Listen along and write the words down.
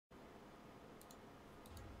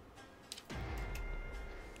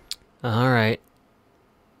Alright.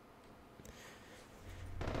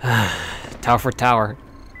 Tower for tower.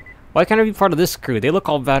 Why can't I be part of this crew? They look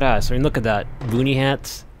all badass. I mean, look at that. Boonie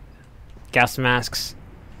hats. Gas masks.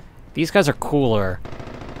 These guys are cooler.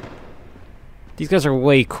 These guys are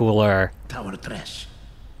way cooler. Tower trash.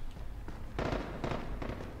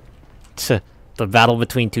 The battle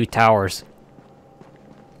between two towers.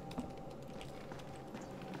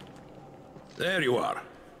 There you are.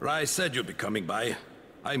 Rice said you'd be coming by.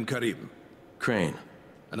 I'm Karim. Crane.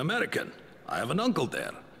 An American. I have an uncle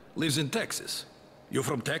there. Lives in Texas. You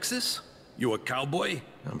from Texas? You a cowboy?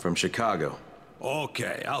 I'm from Chicago.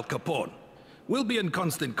 Okay, Al Capone. We'll be in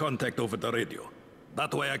constant contact over the radio.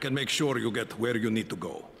 That way I can make sure you get where you need to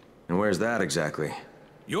go. And where's that exactly?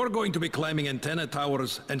 You're going to be climbing antenna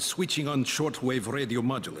towers and switching on shortwave radio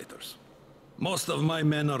modulators. Most of my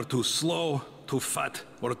men are too slow, too fat,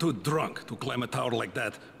 or too drunk to climb a tower like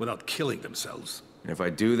that without killing themselves. And if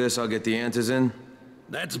I do this, I'll get the antes in?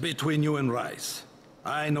 That's between you and Rice.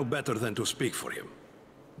 I know better than to speak for him.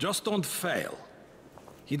 Just don't fail.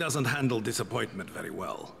 He doesn't handle disappointment very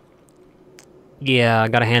well. Yeah, I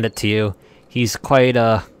gotta hand it to you. He's quite,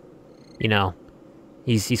 you know,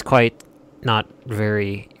 he's quite not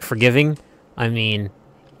very forgiving. I mean,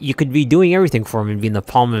 you could be doing everything for him and be in the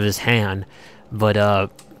palm of his hand, but,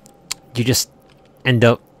 you just end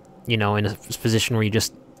up, you know, in a position where you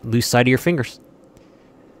just lose sight of your fingers.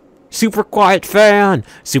 Super quiet fan!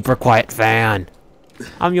 Super quiet fan!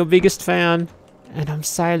 I'm your biggest fan, and I'm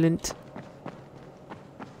silent.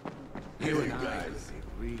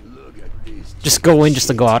 Just go in just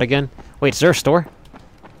to go out again? Wait, is there a store?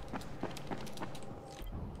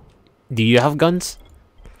 Do you have guns?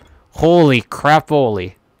 Holy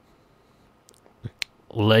crap-oly.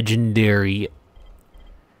 Legendary.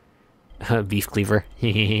 Beef cleaver.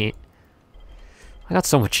 I got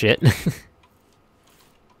so much shit.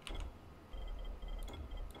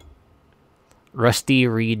 Rusty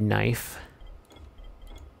reed knife.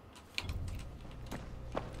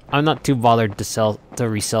 I'm not too bothered to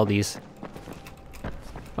resell these.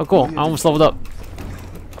 Oh cool, I almost leveled up.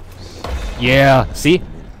 Yeah, see?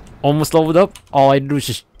 Almost leveled up. All I did was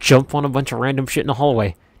just jump on a bunch of random shit in the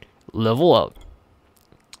hallway. Level up.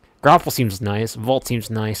 Grapple seems nice. Vault seems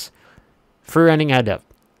nice. Free running adept.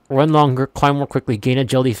 Run longer, climb more quickly, gain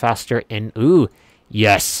agility faster, and ooh,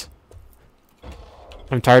 yes.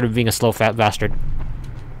 I'm tired of being a slow fat bastard.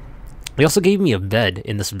 They also gave me a bed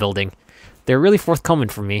in this building. They're really forthcoming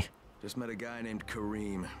for me. Just met a guy named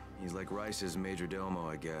Karim. He's like Rice's major domo,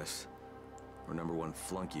 I guess. Or #1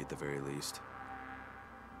 flunky at the very least.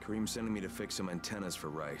 Karim's sending me to fix some antennas for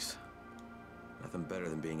Rice. Nothing better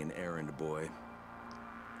than being an errand boy.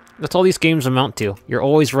 That's all these games amount to. You're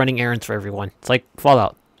always running errands for everyone. It's like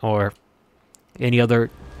Fallout, or any other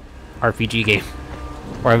RPG game,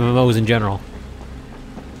 or MMOs in general.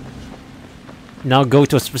 Now go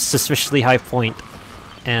to a suspiciously high point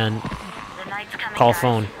and call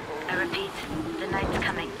phone. I repeat, the night's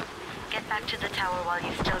coming. Get back to the tower while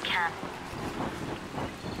you still can.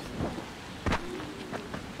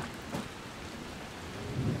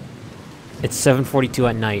 It's 7:42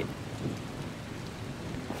 at night.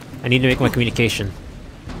 I need to make my communication.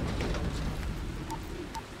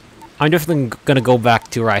 I'm definitely gonna go back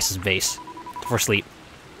to Rice's base for sleep.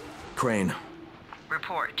 Crane.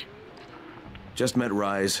 Report. Just met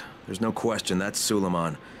Rise. There's no question that's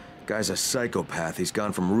Suleiman. Guy's a psychopath. He's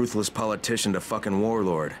gone from ruthless politician to fucking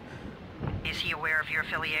warlord. Is he aware of your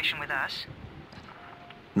affiliation with us?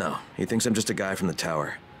 No, he thinks I'm just a guy from the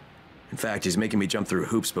tower. In fact, he's making me jump through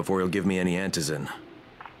hoops before he'll give me any antizin.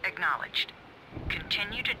 Acknowledged.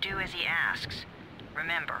 Continue to do as he asks.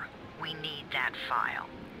 Remember, we need that file.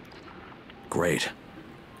 Great.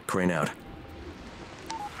 Crane out.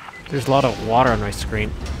 There's a lot of water on my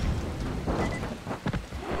screen.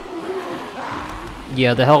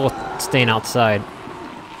 Yeah, the hell with staying outside.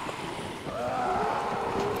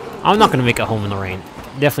 I'm not gonna make it home in the rain.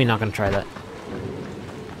 Definitely not gonna try that.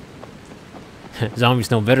 Zombies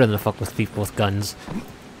know better than to fuck with people with guns.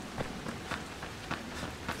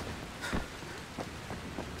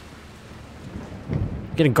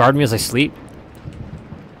 Gonna guard me as I sleep?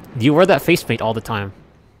 Do you wear that face paint all the time?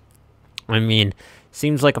 I mean,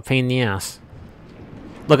 seems like a pain in the ass.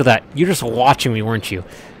 Look at that. You're just watching me, weren't you?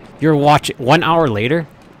 You're watching 1 hour later?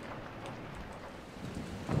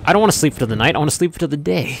 I don't want to sleep through the night. I want to sleep through the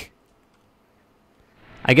day.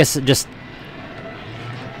 I guess it just...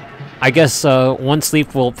 one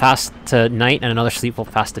sleep will pass to night and another sleep will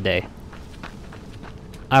pass to day.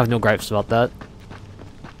 I have no gripes about that.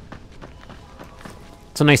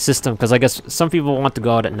 It's a nice system, because I guess some people want to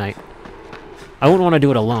go out at night. I wouldn't want to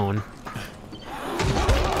do it alone.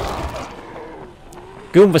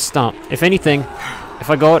 Goomba Stomp. If anything, if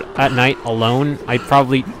I go out at night alone, I'd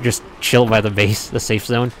probably just chill by the base, the safe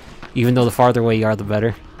zone. Even though the farther away you are, the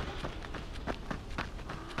better.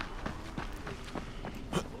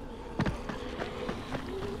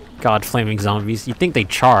 God, flaming zombies. You'd think they'd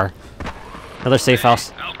char. Another safe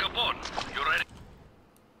house. Al Capone, you ready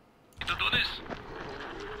to do this?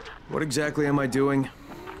 What exactly am I doing?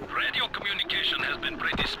 Radio communication has been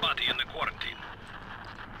pretty spotty in the quarantine.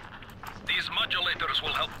 These modulators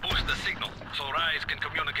will help boost the signal, so Rise can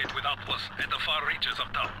communicate with Outposts at the far reaches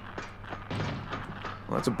of town.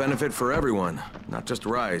 Well, that's a benefit for everyone, not just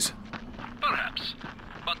Rise. Perhaps.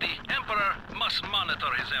 But the Emperor must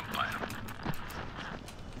monitor his empire.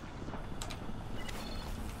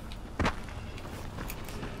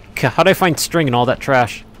 How'd I find string and all that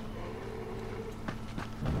trash?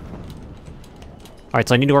 Alright,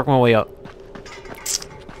 so I need to work my way up.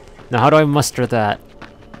 Now, how do I muster that?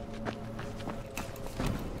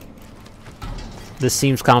 This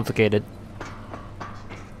seems complicated.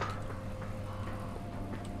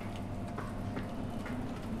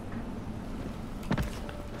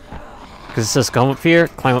 Because it says come up here,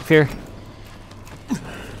 climb up here.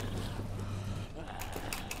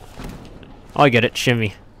 Oh, I get it,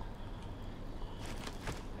 shimmy.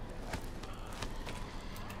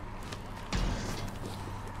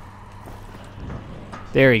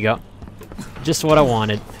 There you go. Just what I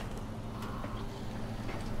wanted.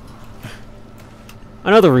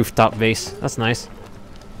 Another rooftop base. That's nice.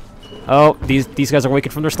 Oh, these guys are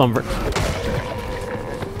waking from their slumber.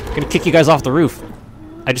 Gonna kick you guys off the roof.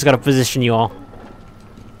 I just gotta position you all.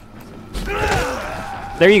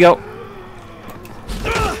 There you go.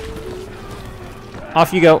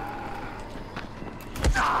 Off you go.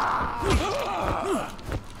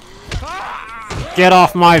 Get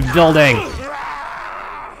off my building!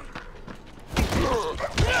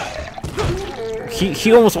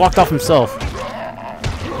 He almost walked off himself.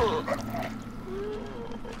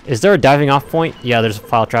 Is there a diving off point? Yeah, there's a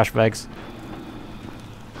pile of trash bags.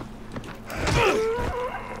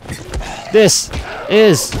 This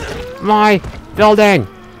is my building!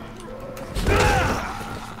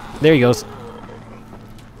 There he goes.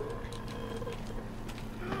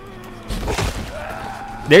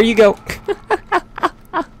 There you go!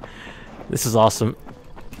 This is awesome.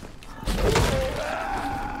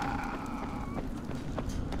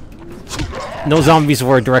 No zombies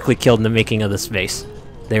were directly killed in the making of this base.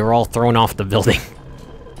 They were all thrown off the building.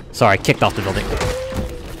 Sorry, kicked off the building.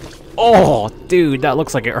 Oh, dude, that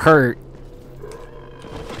looks like it hurt.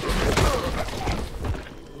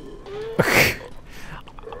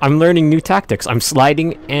 I'm learning new tactics. I'm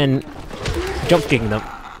sliding and jump kicking them.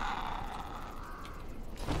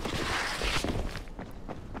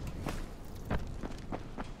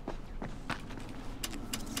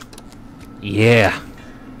 Yeah.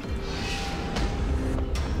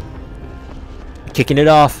 Kicking it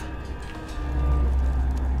off.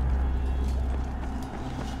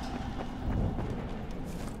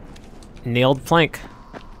 Nailed plank.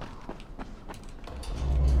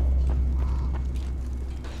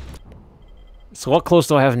 So what clothes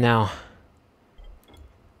do I have now?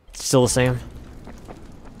 Still the same.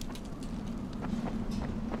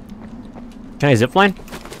 Can I zipline?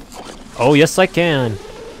 Oh, yes I can.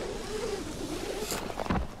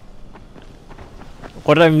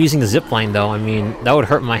 What if I'm using the zipline though? I mean, that would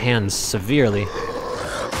hurt my hands severely.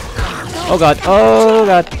 Oh god, oh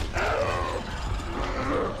god.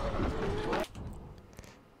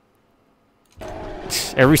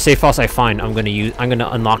 Every safe house I find, I'm gonna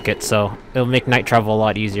unlock it, so it'll make night travel a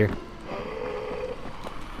lot easier.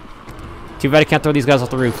 Too bad I can't throw these guys off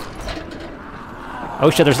the roof. Oh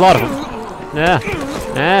shit, there's a lot of them.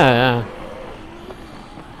 Yeah.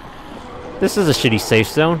 This is a shitty safe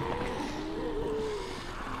zone.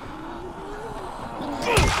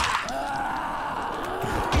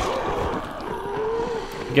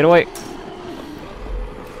 Get away.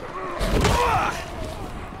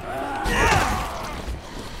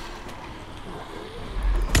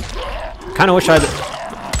 Kinda wish I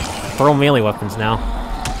had throw melee weapons now.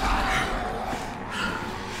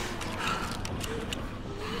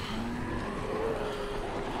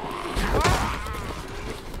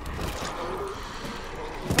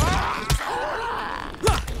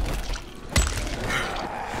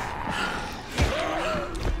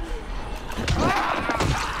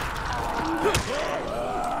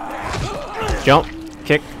 Jump,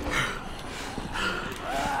 kick.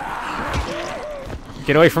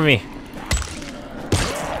 Get away from me.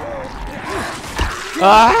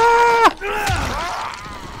 Ah!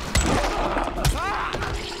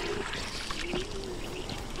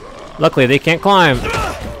 Luckily, they can't climb.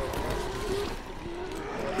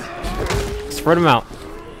 Spread them out.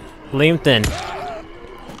 Lay them thin.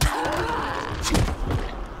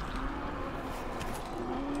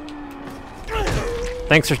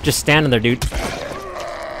 Thanks for just standing there, dude.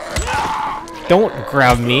 Don't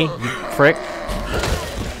grab me, you prick.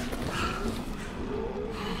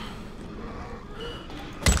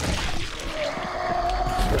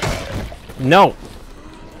 No!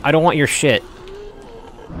 I don't want your shit.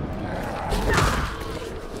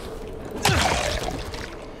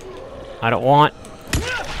 I don't want...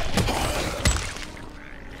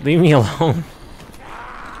 Leave me alone.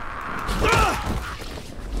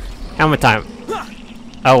 Helmet time.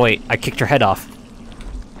 Oh wait, I kicked your head off.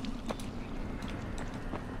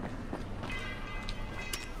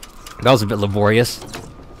 That was a bit laborious.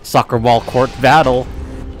 Soccer ball court battle.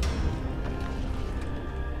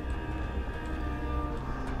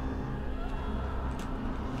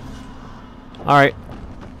 Alright.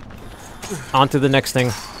 On to the next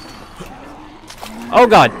thing. Oh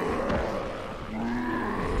god!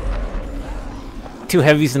 2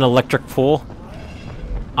 heavies in an electric pool.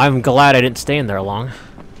 I'm glad I didn't stay in there long.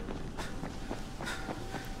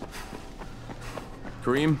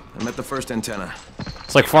 Kareem, I'm at the first antenna.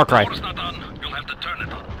 It's like Far Cry. Power's not on. You'll have to turn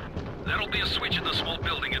it on. There'll be a switch in the small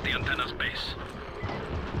building at the antenna's base.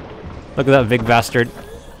 Look at that big bastard.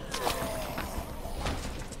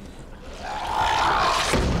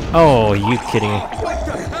 Oh, you kidding me. What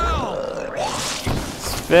the hell?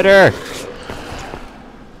 Spitter! Hey,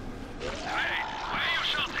 why are you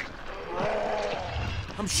shouting?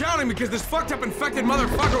 I'm shouting because this fucked up infected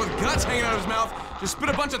motherfucker with guts hanging out of his mouth just spit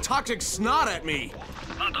a bunch of toxic snot at me.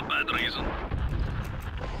 Not a bad reason.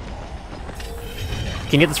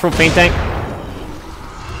 Can you get this from paint tank?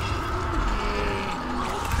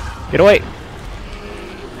 Get away!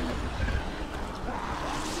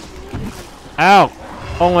 Ow!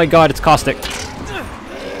 Oh my god, it's caustic.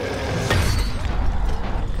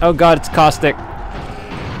 Oh god, it's caustic.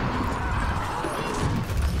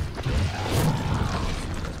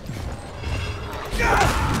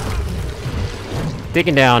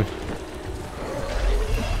 Taken down.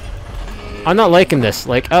 I'm not liking this,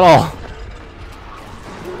 like, at all.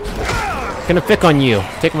 Gonna pick on you.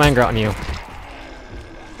 Take my anger out on you.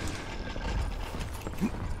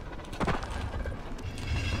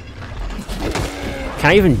 Can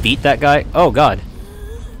I even beat that guy? Oh god.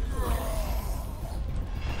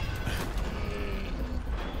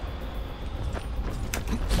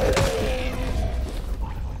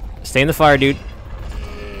 Stay in the fire, dude.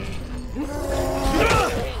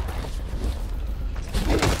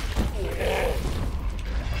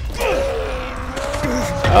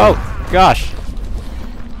 Oh, gosh.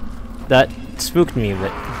 That spooked me a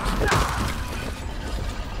bit.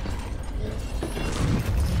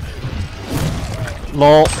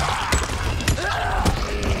 Lol.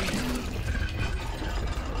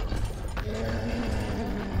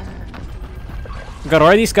 God,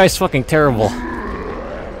 why are these guys fucking terrible?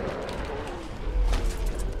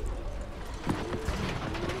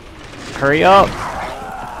 Hurry up!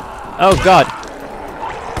 Oh god.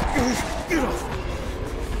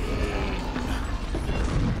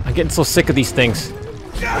 I'm getting so sick of these things.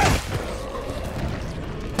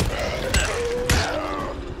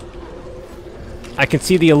 I can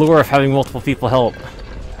see the allure of having multiple people help.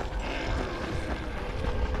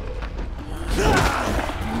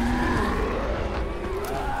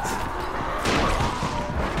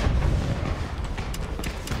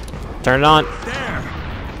 Turn it on. There!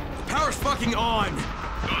 Power's fucking on!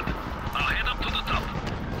 Good. Now head up to the top.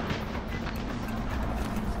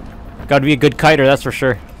 Gotta be a good kiter, that's for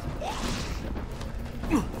sure.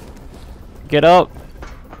 Get up.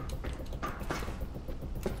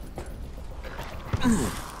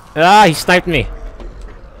 Ah, he sniped me.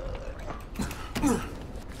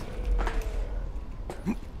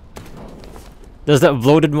 Does that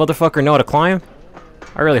bloated motherfucker know how to climb?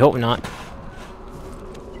 I really hope not.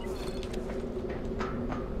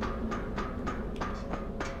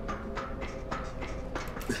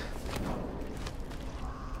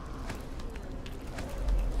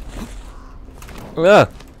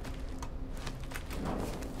 Ugh.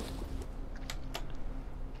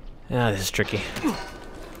 Ah, this is tricky.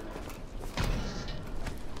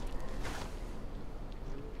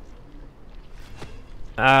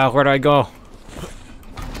 Where do I go?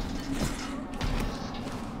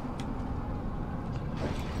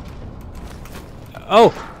 Oh!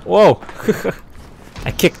 Whoa!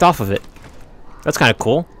 I kicked off of it. That's kind of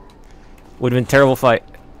cool. Would have been terrible if I... It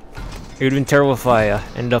would have been terrible if I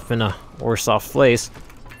ended up in a worse off place.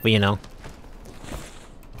 But you know.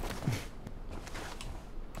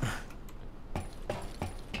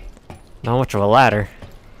 Not much of a ladder.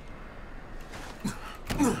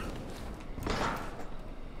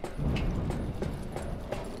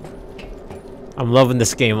 loving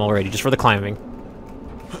this game already, just for the climbing.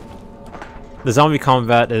 The zombie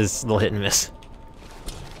combat is a little hit and miss.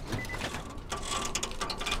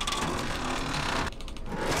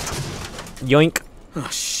 Yoink. Oh,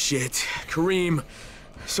 shit. Kareem,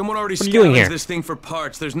 someone already What are you doing scavenged here? this thing for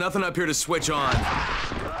parts. There's nothing up here to switch on.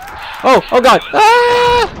 Oh god!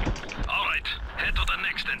 Ah! Alright, head to the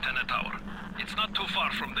next antenna tower. It's not too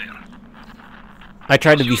far from there. I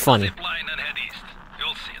tried to be Use the funny. zip line and head east.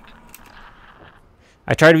 You'll see it.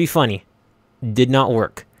 I tried to be funny. Did not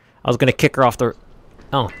work. I was gonna kick her off the...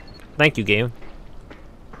 Oh. Thank you, game.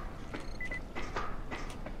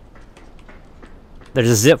 There's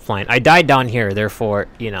a zip line. I died down here, therefore,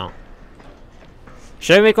 you know.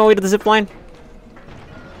 Should I make my way to the zip line?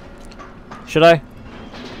 Should I?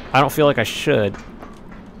 I don't feel like I should.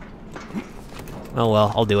 Oh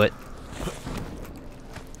well, I'll do it.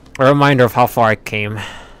 A reminder of how far I came.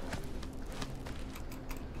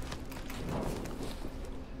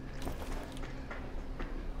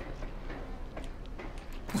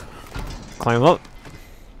 Climb up.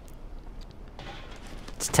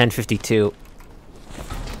 It's 10:52.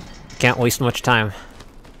 Can't waste much time.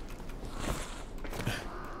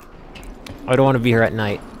 I don't want to be here at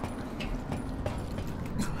night.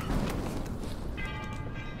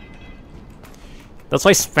 That's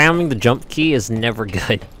why spamming the jump key is never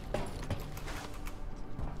good.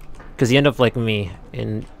 Because you end up like me,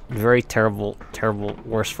 in very terrible,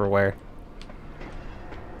 worse for wear.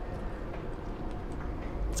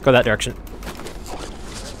 Let's go that direction.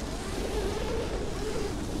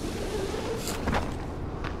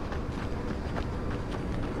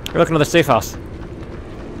 We're looking at the safe house.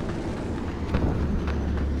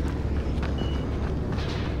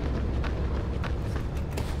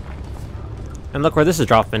 And look where this is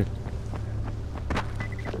dropping.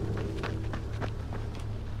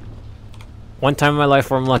 One time in my life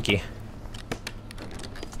where I'm lucky.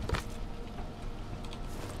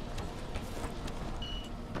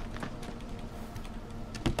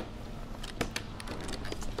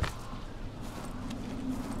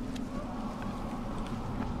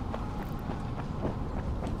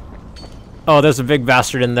 Oh, there's a big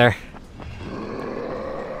bastard in there.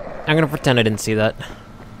 I'm gonna pretend I didn't see that.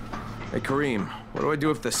 Hey, Kareem, what do I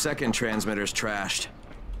do if the second transmitter's trashed?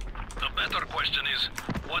 The better question is,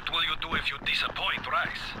 what will you do if you disappoint Rice?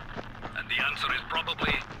 And the answer is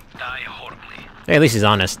probably die horribly. Hey, at least he's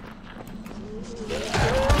honest.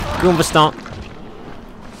 Goomba stomp.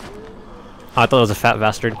 Oh, I thought it was a fat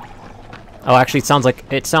bastard. Oh, actually, it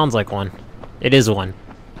sounds like one. It is one.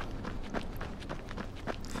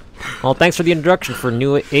 Well, thanks for the introduction for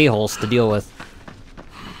new a-holes to deal with.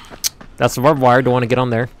 That's the barbed wire. Don't want to get on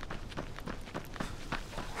there.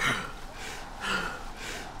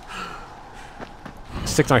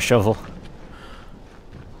 Stick to my shovel.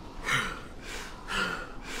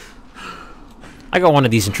 I got one of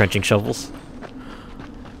these entrenching shovels.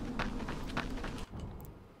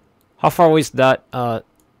 How far away is that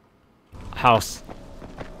house?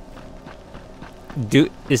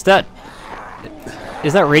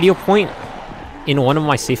 Is that radio point in one of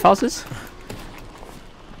my safe houses?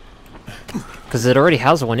 Because it already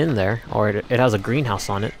has one in there, or it has a greenhouse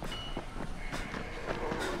on it.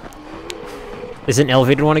 Is it an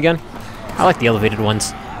elevated one again? I like the elevated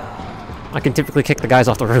ones. I can typically kick the guys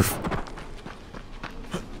off the roof.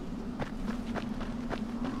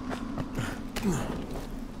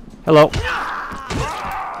 Hello.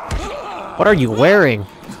 What are you wearing?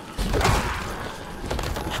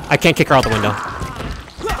 I can't kick her out the window.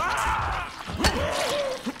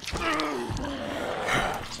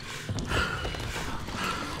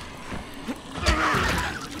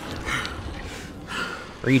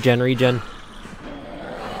 Regen.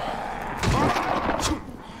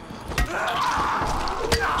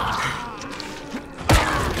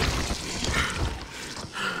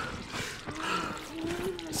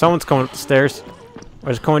 Someone's coming up the stairs.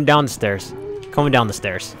 Or is coming down the stairs. Coming down the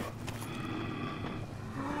stairs.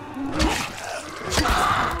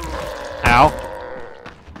 Ow.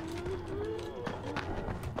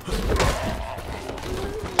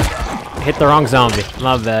 Hit the wrong zombie.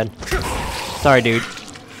 My bad. Sorry, dude.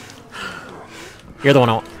 You're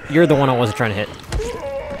the one I wasn't trying to hit.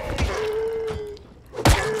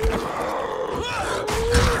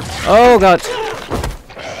 Oh god.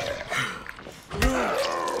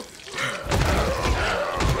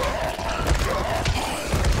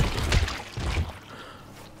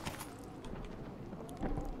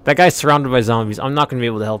 That guy's surrounded by zombies. I'm not gonna be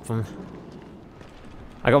able to help him.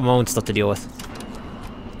 I got my own stuff to deal with.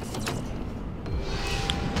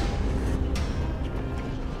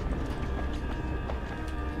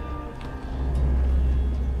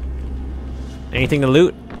 Anything to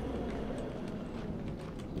loot?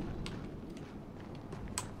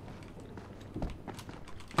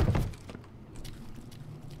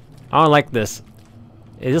 I don't like this.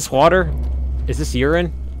 Is this water? Is this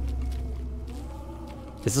urine?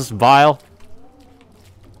 Is this bile?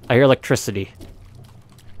 I hear electricity.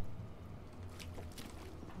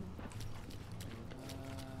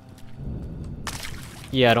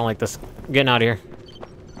 Yeah, I don't like this. I'm getting out of here.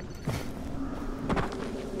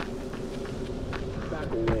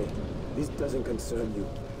 Back away. This doesn't concern you.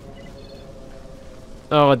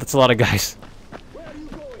 Oh, that's a lot of guys. Where are you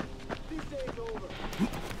going? This ain't over.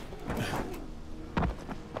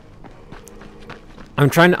 I'm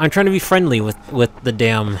trying to be friendly with the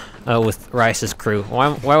damn with Rice's crew.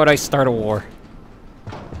 Why would I start a war?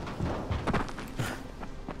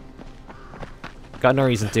 Got no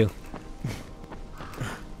reason to.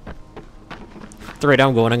 The rate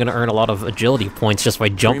I'm going, I'm gonna earn a lot of agility points just by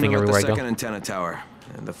jumping everywhere I the go. second antenna tower,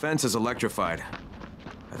 and the fence is electrified.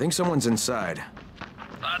 I think someone's inside.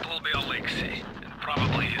 That will be Alexei, and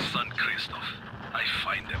probably his son Christoph. I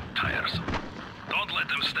find them tiresome. Don't let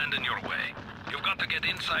them stand in your way. You've got to get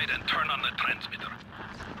inside and turn on the transmitter.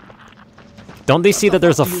 Don't they see that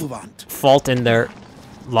there's a fault in their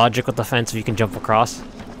logic with the fence if you can jump across?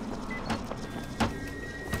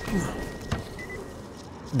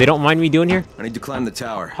 They don't mind me doing here? I need to climb the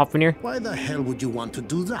tower. Hop in here? Why the hell would you want to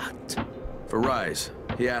do that? For Rise.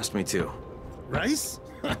 He asked me to. Rice?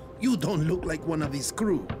 You don't look like one of his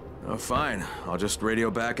crew. Oh, fine. I'll just radio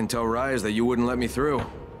back and tell Rise that you wouldn't let me through.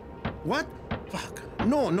 What? Fuck.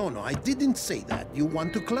 No, I didn't say that. You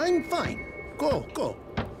want to climb? Fine. Go.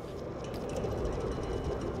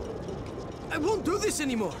 I won't do this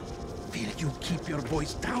anymore. Will you keep your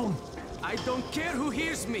voice down? I don't care who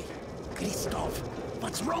hears me. Christoph,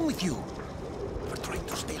 what's wrong with you? We're trying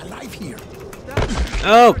to stay alive here.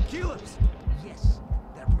 Oh! They're killers. Yes,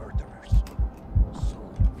 they're murderers. So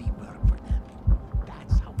we work for them.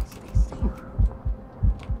 That's how we stay safe.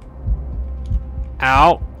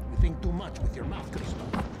 Ow! You think too much with your mouth,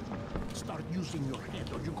 Christoph. Start using your head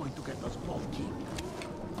or you're going to get us both killed.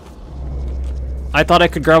 I thought I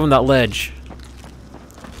could grab on that ledge.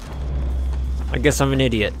 I guess I'm an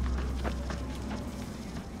idiot.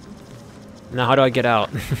 Now how do I get out?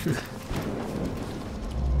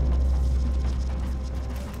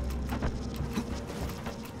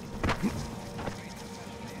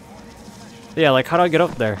 Yeah, like how do I get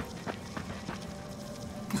up there?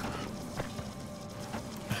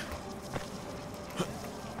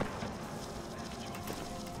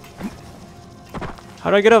 How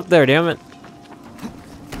do I get up there, damn it?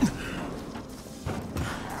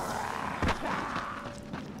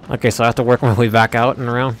 Okay, so I have to work my way back out and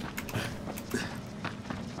around.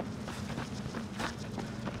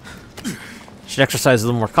 Should exercise a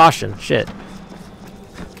little more caution. Shit.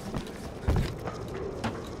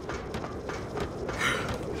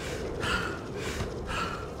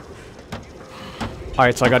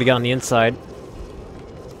 Alright, so I gotta get on the inside.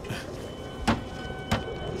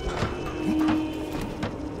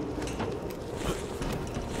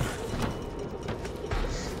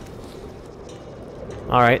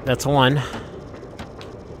 Alright, that's one.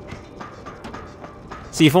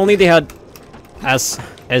 See, if only they had as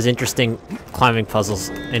interesting climbing puzzles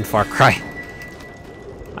in Far Cry.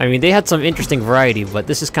 I mean, they had some interesting variety, but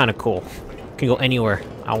this is kind of cool. Can go anywhere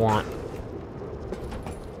I want.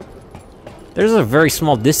 There's a very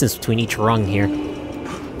small distance between each rung here.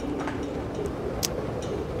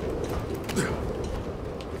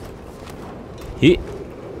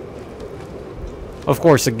 Of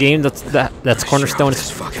course, a game that's cornerstone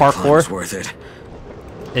is parkour Worth it.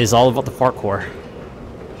 is all about the parkour.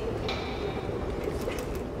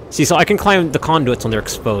 See, so I can climb the conduits when they're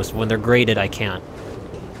exposed. When they're graded, I can't.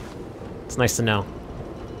 It's nice to know.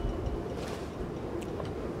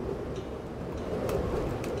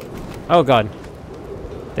 Oh god.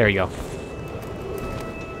 There you go.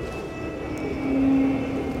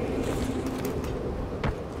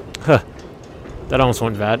 Huh. That almost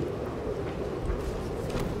went bad.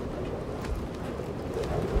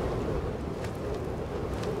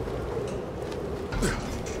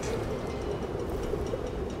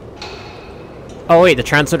 Oh wait, the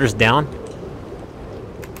transmitter's down?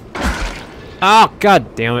 Oh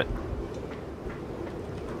god damn it.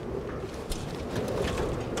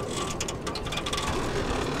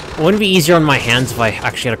 Wouldn't it be easier on my hands if I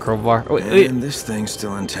actually had a crowbar? Wait. And this thing's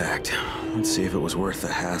still intact. Let's see if it was worth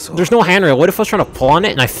the hassle. There's no handrail. What if I was trying to pull on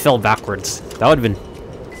it and I fell backwards? That would have been...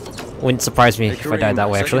 Wouldn't surprise me if I died that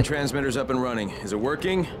way, actually. Transmitter's up and running. Is it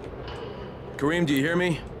working? Kareem, do you hear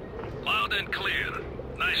me? Loud and clear.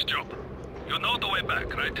 Nice job. You know the way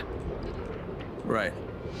back, right? Right.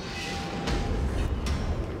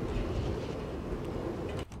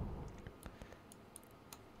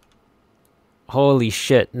 Holy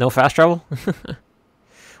shit. No fast travel?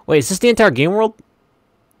 Wait, is this the entire game world?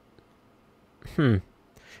 If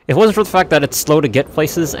it wasn't for the fact that it's slow to get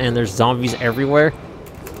places and there's zombies everywhere.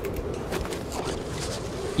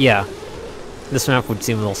 Yeah. This map would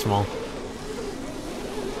seem a little small.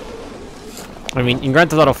 I mean, in Grand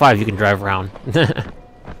Theft Auto 5 you can drive around.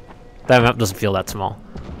 That map doesn't feel that small.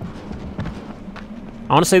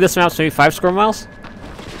 I want to say this map's maybe 5 square miles?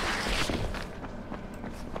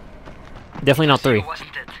 Definitely not 3. Wasn't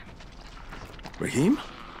it? Raheem?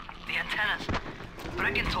 The antennas.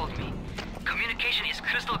 Brecken told me. Communication is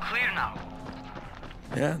crystal clear now.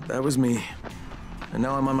 Yeah, that was me. And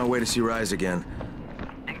now I'm on my way to see Rise again.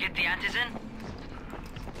 And get the antis in?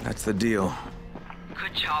 That's the deal.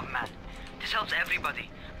 Good job, man. This helps everybody,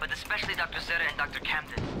 but especially Dr. Zera and Dr.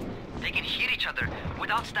 Camden. They can hear each other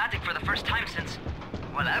without static for the first time since,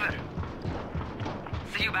 well, ever.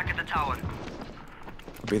 See you back at the tower.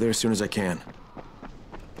 I'll be there as soon as I can.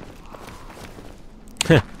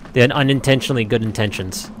 They had unintentionally good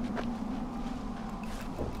intentions.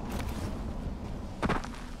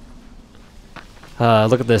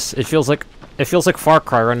 Look at this. It feels like Far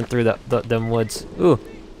Cry running through them woods. Ooh,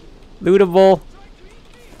 lootable.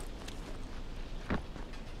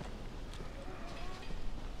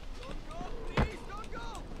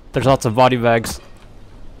 There's lots of body bags.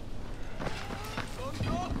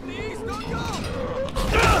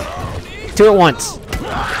 Two at once.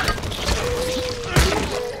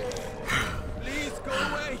 Please go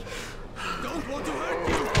away. Don't want to hurt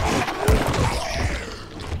you.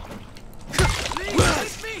 Please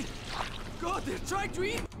let me. God, they're trying to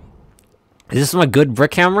eat. Is this my good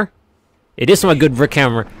brick hammer? It is my good brick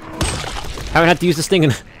hammer. Haven't had to use this thing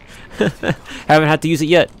in. Haven't had to use it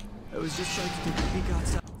yet. I was just trying to take a peek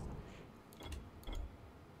outside.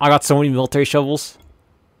 I got so many military shovels.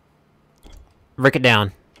 Break it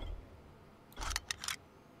down.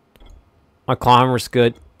 My claw hammer's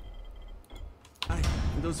good. And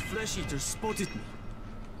those flesh eaters spotted me.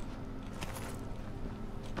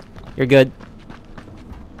 You're good.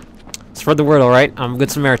 Spread the word, alright? I'm a good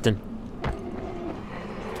Samaritan.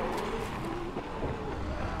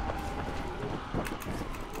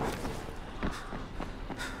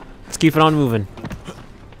 Let's keep it on moving.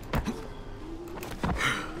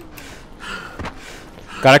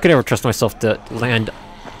 God, I could never trust myself to land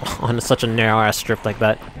on such a narrow-ass strip like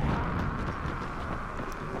that.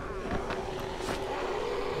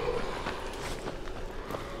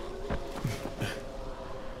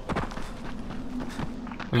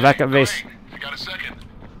 I'm back at base. If you got a second,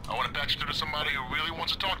 I want to patch you to somebody who really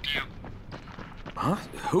wants to talk to you. Huh?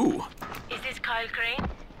 Who? Is this Kyle Crane?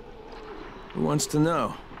 Who wants to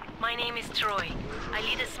know? My name is Troy. I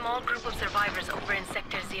lead a small group of survivors over in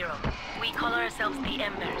Sector 0. We call ourselves the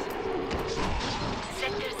Embers.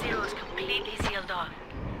 Sector 0 is completely sealed off.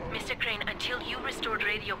 Mr. Crane, until you restored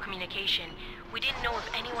radio communication, we didn't know if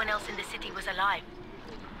anyone else in the city was alive.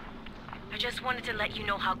 I just wanted to let you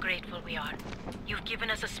know how grateful we are. You've given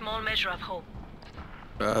us a small measure of hope.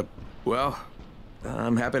 Well,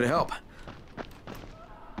 I'm happy to help.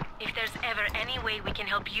 If there's ever any way we can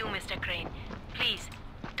help you, Mr. Crane, please,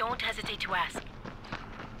 don't hesitate to ask.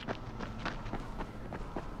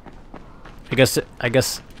 I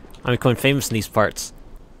guess I'm becoming famous in these parts.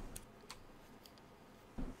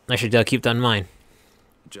 I should keep that in mind.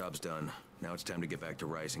 Job's done. Now it's time to get back to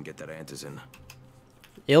Rice and get that antizin.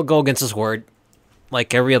 He'll go against his word,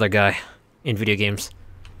 like every other guy in video games.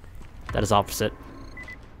 That is opposite.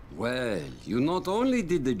 Well, you not only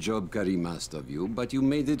did the job Karim asked of you, but you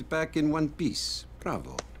made it back in one piece.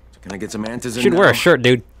 Bravo. Can I get some antizin Should now? wear a shirt,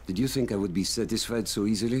 dude. Did you think I would be satisfied so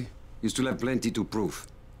easily? You still have plenty to prove.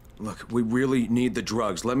 Look, we really need the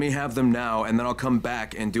drugs. Let me have them now, and then I'll come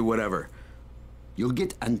back and do whatever. You'll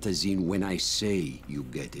get antizin when I say you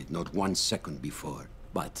get it, not 1 second before.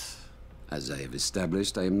 But, as I have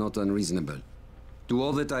established, I am not unreasonable. Do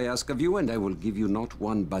all that I ask of you, and I will give you not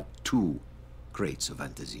 1 but 2 crates of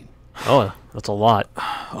antizin. Oh, that's a lot.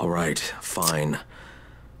 All right, fine.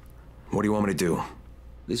 What do you want me to do?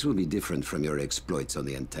 This will be different from your exploits on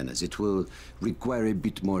the antennas. It will require a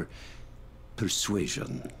bit more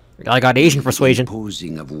persuasion. I got Asian persuasion.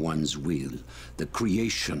 Imposing of one's will, the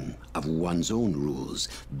creation of one's own rules.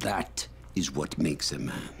 That is what makes a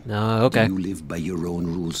man. Okay. Do you live by your own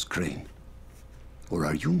rules, Crane? Or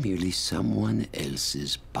are you merely someone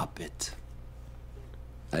else's puppet?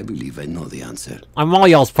 I believe I know the answer. I'm all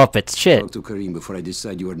y'all's puppets. Shit. Talk to Karim before I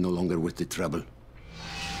decide you are no longer worth the trouble.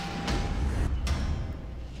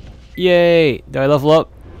 Yay! Do I level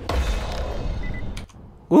up?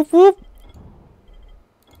 Whoop whoop.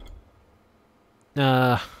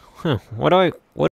 What do I? What